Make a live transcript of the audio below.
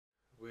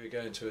we're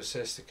going to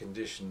assess the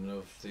condition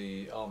of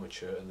the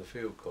armature and the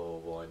field coil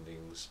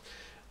windings.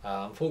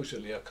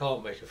 Unfortunately I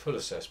can't make a full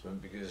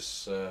assessment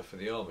because for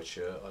the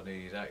armature I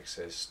need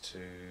access to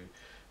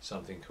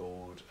something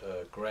called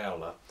a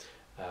growler,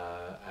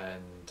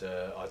 and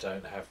I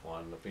don't have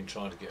one. I've been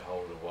trying to get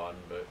hold of one,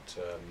 but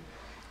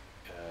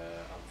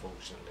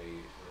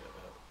unfortunately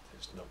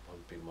there's not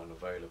been one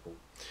available.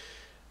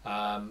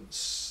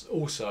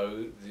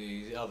 Also,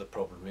 the other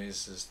problem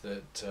is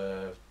that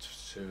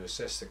to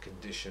assess the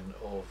condition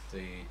of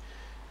the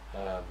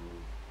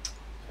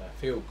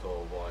field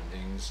coil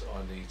windings,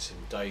 I need some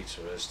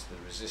data as to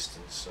the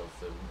resistance of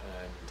them,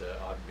 and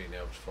I haven't been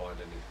able to find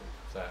anything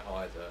of that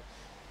either.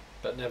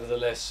 But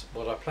nevertheless,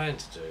 what I plan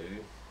to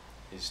do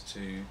is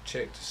to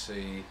check to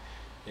see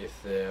if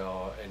there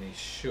are any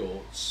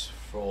shorts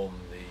from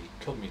the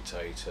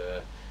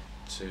commutator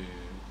to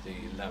the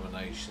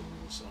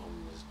laminations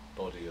on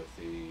the body of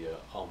the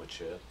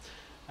armature,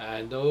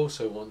 and I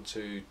also want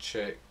to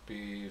check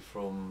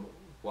from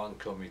one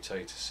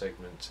commutator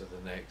segment to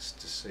the next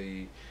to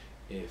see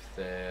if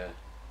there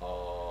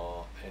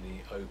are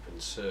any open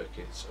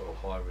circuits or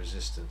high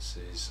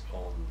resistances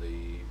on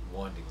the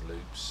winding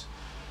loops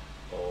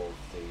of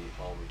the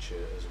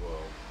armature as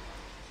well.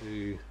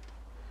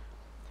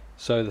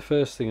 So the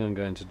first thing I'm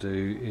going to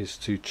do is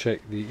to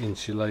check the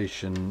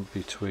insulation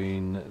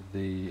between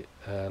the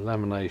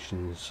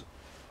laminations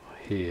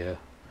here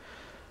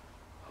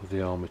of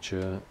the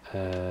armature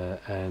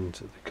and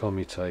the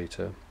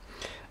commutator,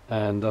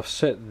 and I've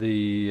set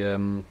the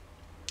ohm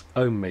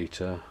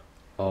meter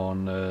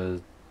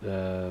on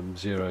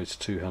 0 to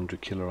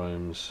 200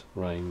 kiloohms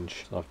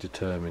range. I've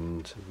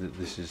determined that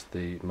this is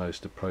the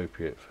most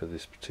appropriate for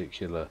this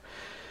particular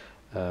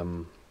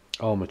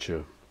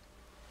armature.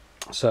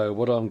 So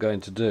what I'm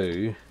going to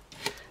do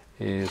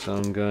is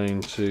I'm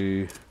going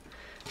to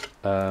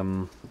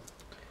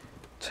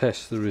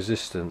test the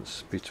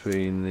resistance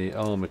between the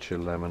armature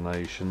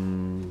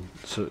laminations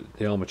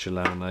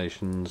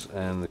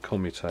and the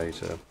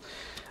commutator,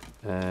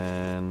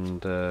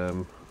 and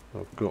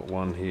I've got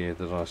one here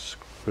that I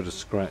put a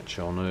scratch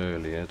on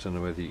earlier. I don't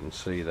know whether you can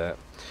see that,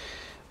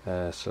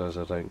 so as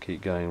I don't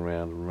keep going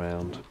round and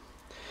round.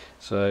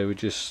 So we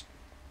just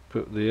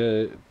put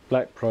the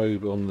black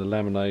probe on the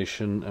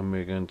lamination, and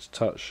we're going to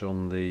touch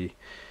on the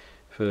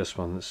first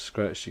one that's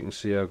scratched. You can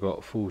see I've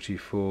got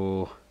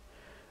 44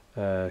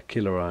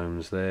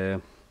 kiloohms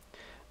there,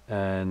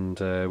 and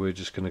we're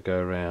just going to go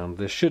around.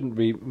 There shouldn't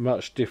be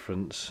much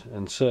difference,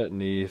 and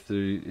certainly if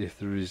the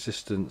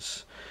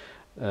resistance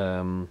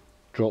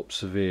drops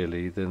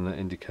severely, then that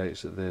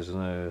indicates that there's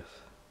an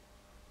earth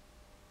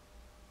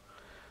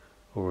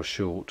or a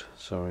short.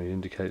 Sorry,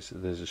 indicates that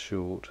there's a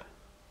short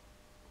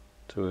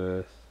to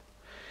earth.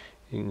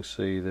 You can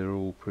see they're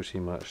all pretty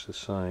much the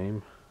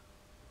same.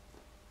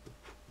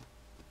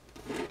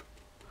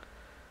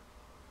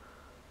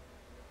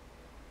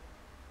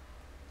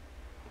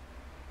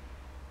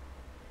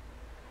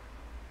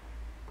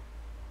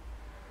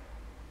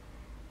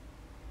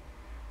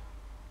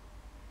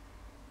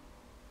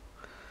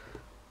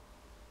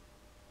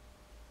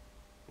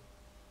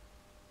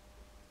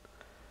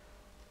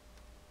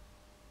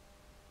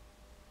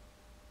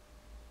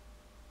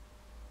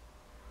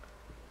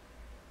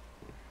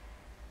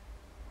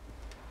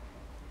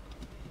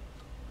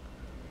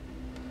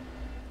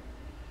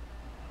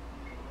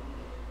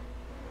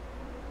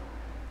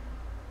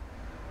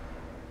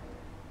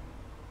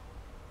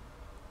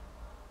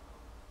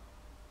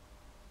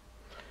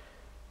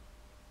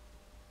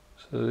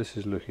 So this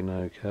is looking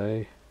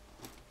okay.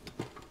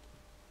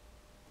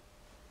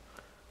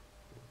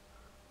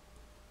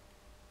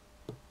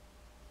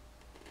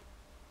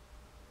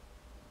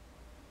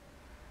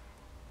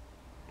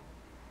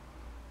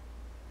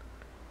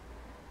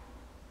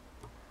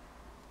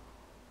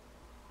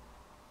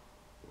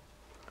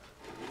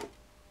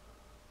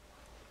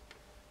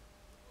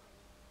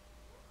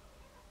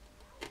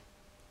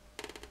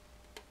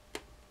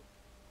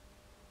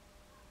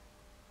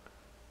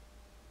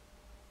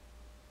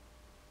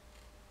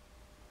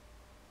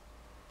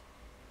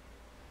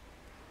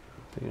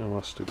 I think I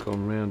must have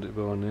gone round it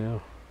by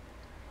now.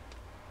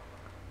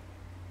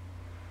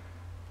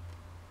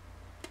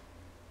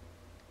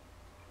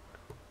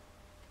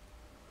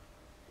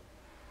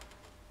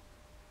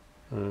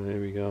 And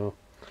there we go,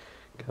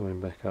 coming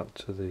back up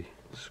to the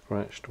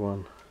scratched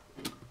one.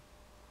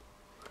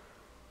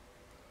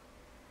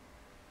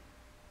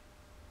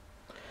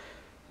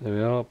 There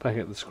we are, back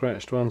at the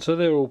scratched one. So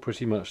they're all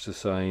pretty much the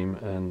same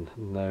and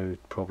no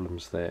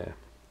problems there.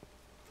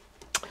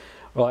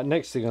 Right,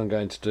 next thing I'm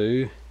going to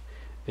do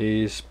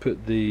is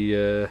put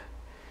the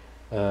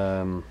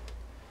ohm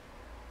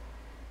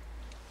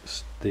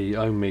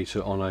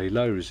meter on a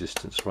low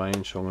resistance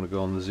range. So I'm going to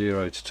go on the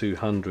 0 to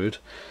 200,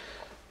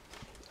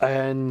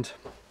 and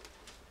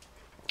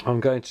I'm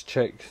going to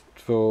check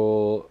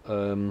for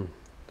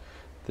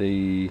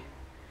the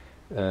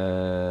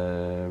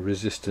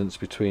resistance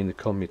between the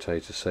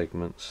commutator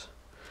segments.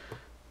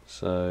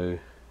 So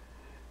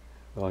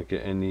if I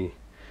get any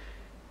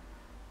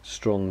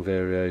strong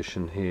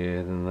variation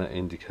here, then that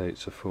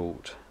indicates a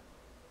fault.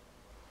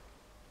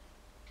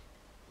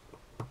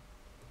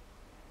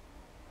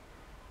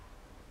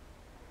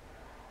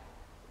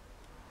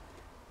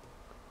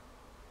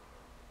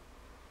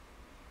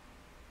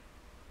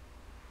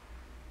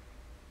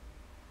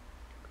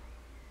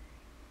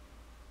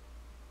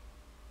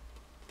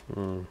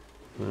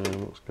 Now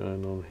what's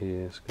going on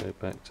here? Let's go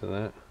back to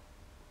that.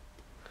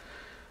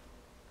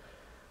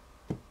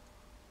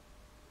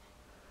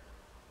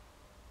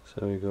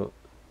 So we've got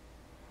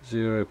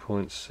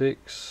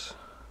 0.6,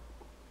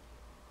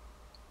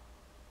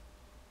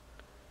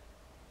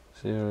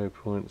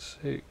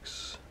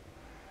 0.6,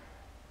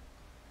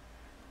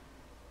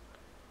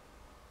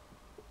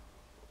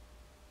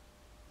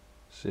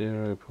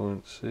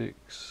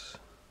 0.6,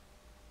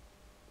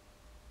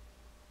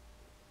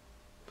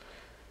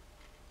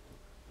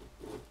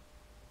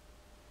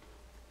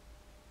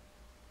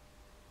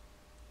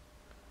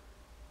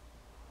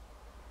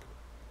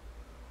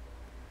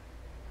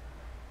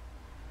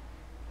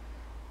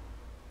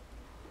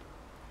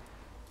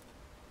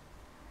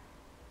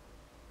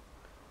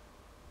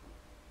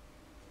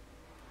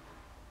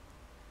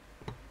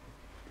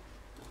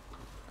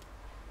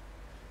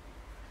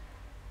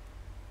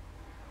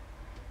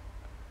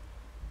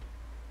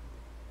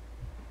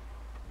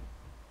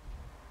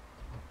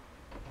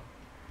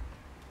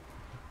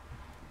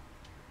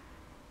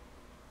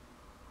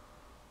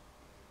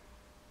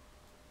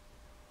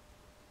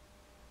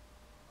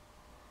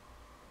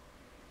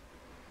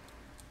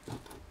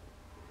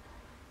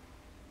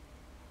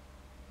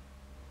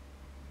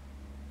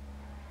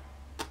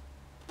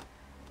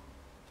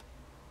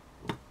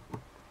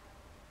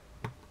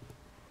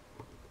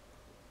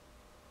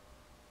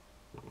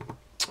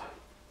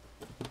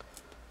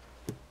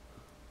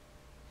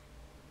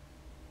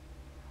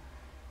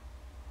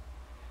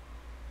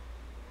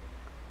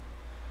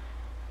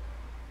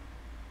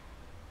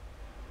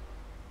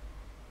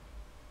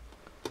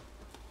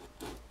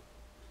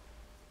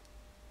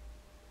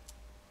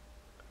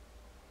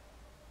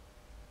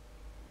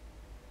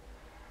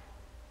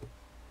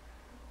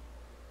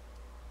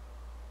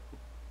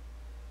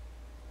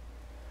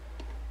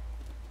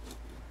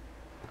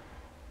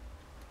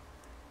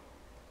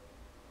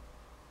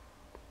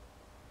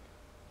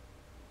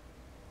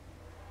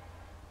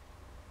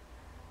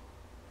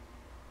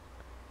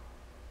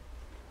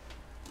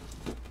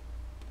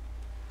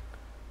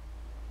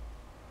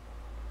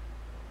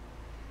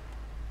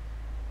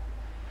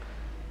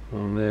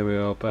 and there we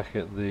are back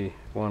at the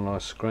one I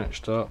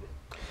scratched up.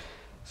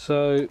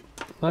 So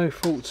no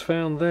faults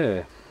found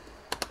there.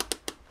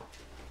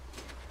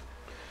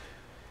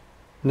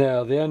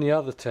 Now the only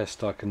other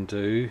test I can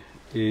do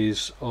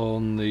is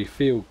on the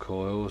field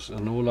coils,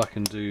 and all I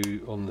can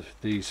do on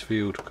these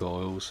field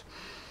coils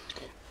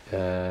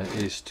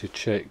is to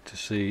check to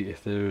see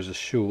if there is a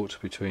short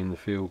between the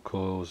field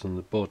coils and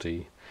the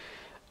body,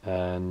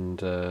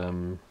 and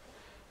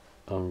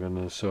I'm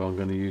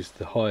going to use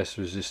the highest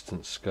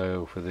resistance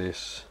scale for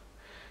this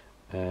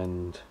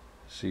and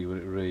see what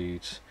it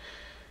reads.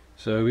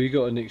 So we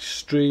got an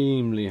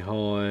extremely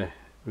high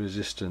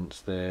resistance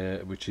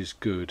there, which is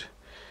good.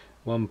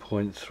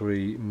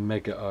 1.3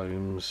 mega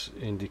ohms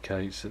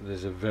indicates that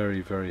there's a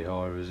very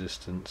high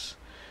resistance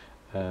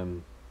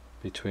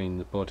between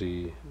the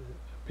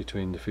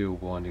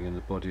field winding and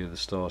the body of the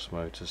starter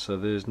motor, so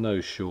there's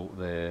no short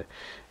there.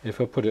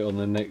 If I put it on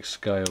the next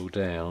scale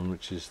down,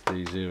 which is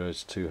the 0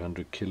 to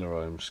 200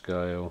 kilo ohm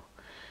scale,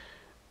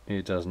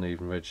 it doesn't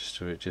even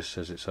register, it just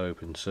says it's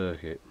open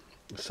circuit,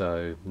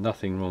 so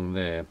nothing wrong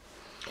there.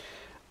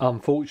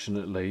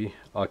 Unfortunately,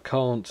 I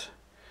can't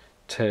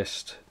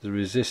test the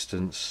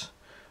resistance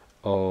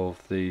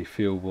of the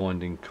field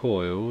winding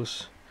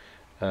coils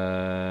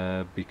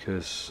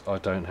because I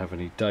don't have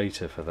any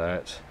data for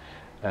that,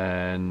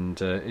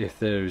 and if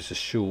there is a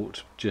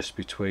short just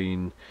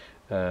between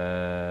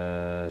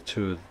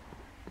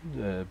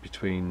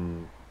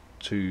between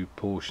two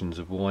portions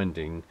of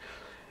winding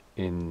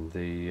in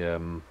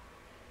the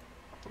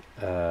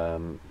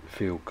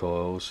field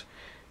coils,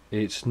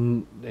 it's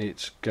not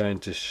going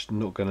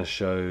to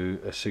show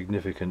a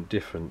significant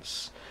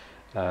difference,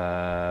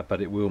 but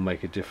it will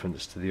make a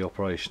difference to the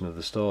operation of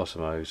the starter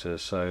motor.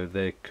 So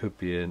there could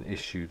be an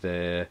issue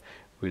there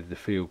with the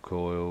field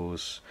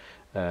coils.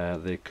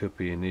 There could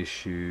be an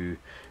issue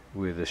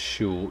with a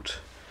short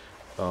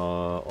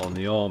on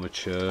the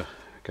armature.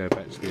 Go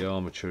back to the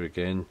armature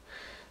again.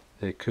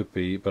 There could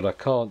be, but I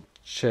can't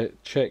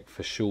check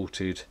for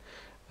shorted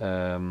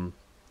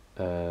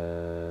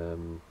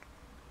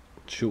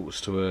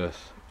shorts to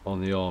earth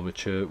on the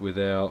armature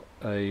without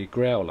a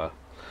growler.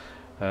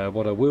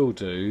 What I will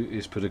do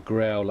is put a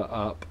growler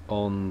up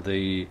on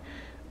the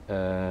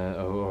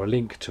or a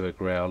link to a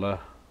growler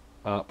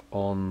up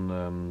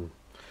on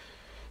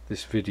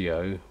this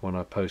video when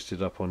I post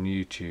it up on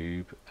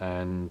YouTube,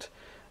 and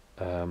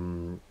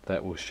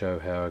that will show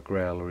how a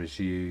growler is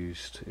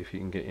used if you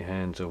can get your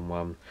hands on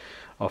one.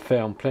 I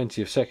found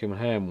plenty of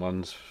second-hand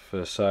ones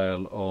for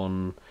sale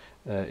on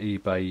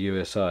eBay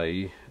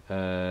USA,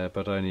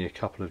 but only a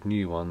couple of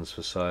new ones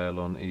for sale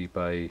on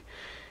eBay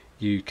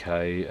UK,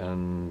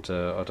 and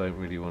I don't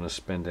really want to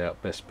spend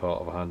out best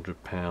part of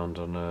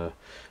 £100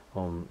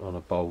 on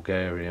a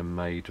Bulgarian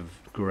made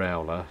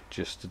growler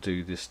just to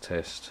do this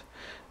test.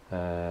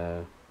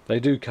 They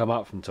do come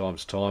up from time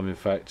to time. In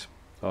fact,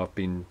 I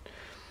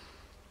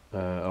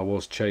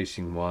was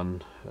chasing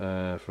one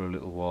for a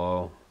little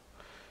while,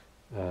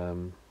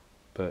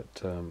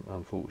 but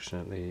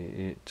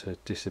unfortunately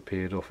it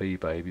disappeared off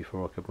eBay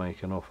before I could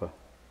make an offer.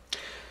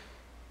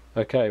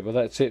 Okay, well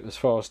that's it as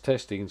far as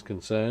testing is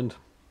concerned.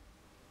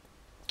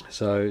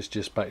 So it's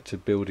just back to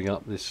building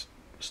up this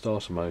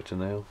starter motor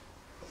now.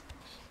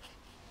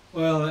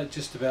 Well, that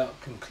just about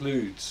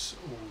concludes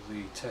all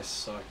the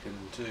tests I can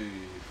do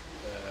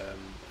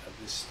at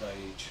this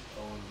stage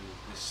on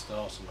this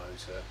starter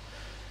motor.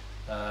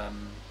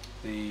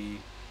 The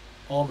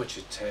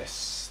armature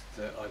tests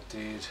that I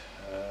did,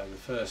 the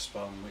first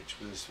one, which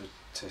was for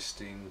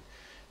testing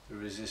the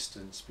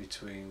resistance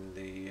between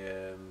the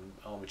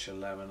armature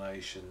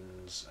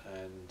laminations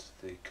and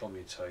the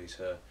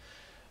commutator,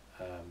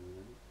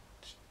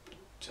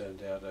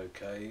 turned out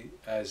okay,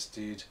 as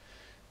did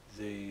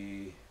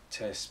the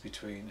test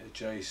between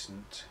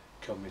adjacent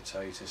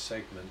commutator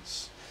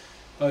segments.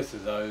 Both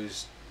of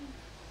those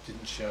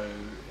didn't show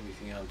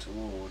anything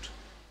untoward.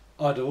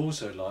 I'd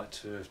also like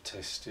to have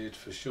tested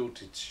for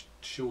shortage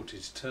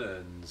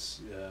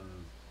turns,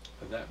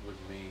 but that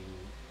would mean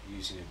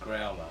using a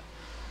growler,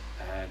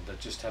 and I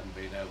just haven't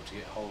been able to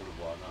get hold of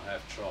one. I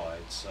have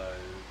tried, so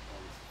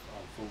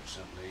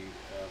unfortunately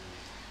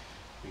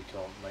we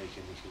can't make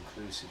any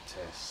conclusive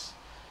tests.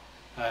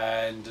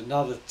 And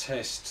another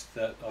test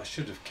that I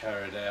should have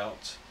carried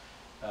out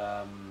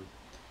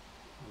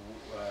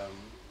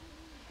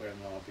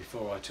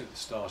before I took the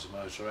starter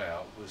motor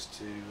out was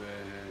to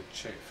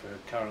check for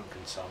current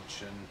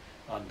consumption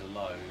under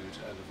load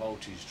and a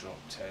voltage drop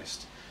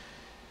test,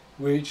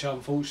 which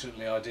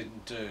unfortunately I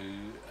didn't do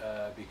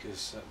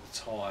because at the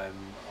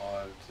time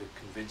I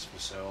convinced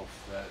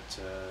myself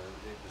that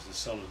it was the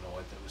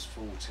solenoid that was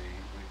faulty,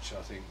 which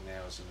I think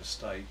now is a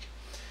mistake.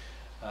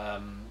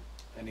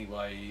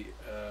 Anyway,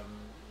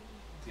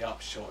 the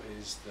upshot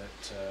is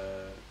that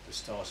the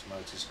starter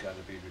motor is going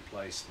to be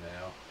replaced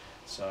now.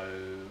 So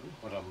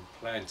what I'm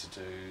planning to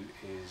do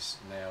is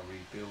now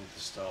rebuild the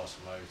starter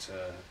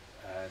motor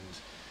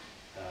and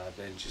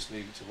then just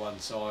leave it to one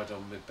side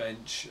on my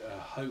bench.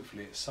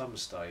 Hopefully at some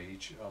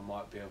stage I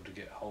might be able to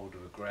get hold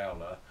of a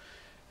growler,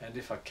 and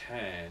if I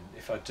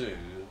do,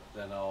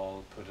 then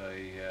I'll put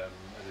an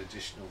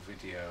additional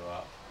video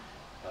up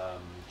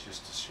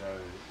just to show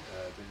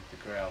the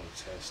growler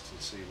test and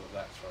see what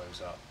that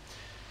throws up.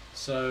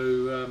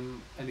 So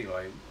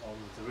anyway, on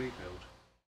with the rebuild.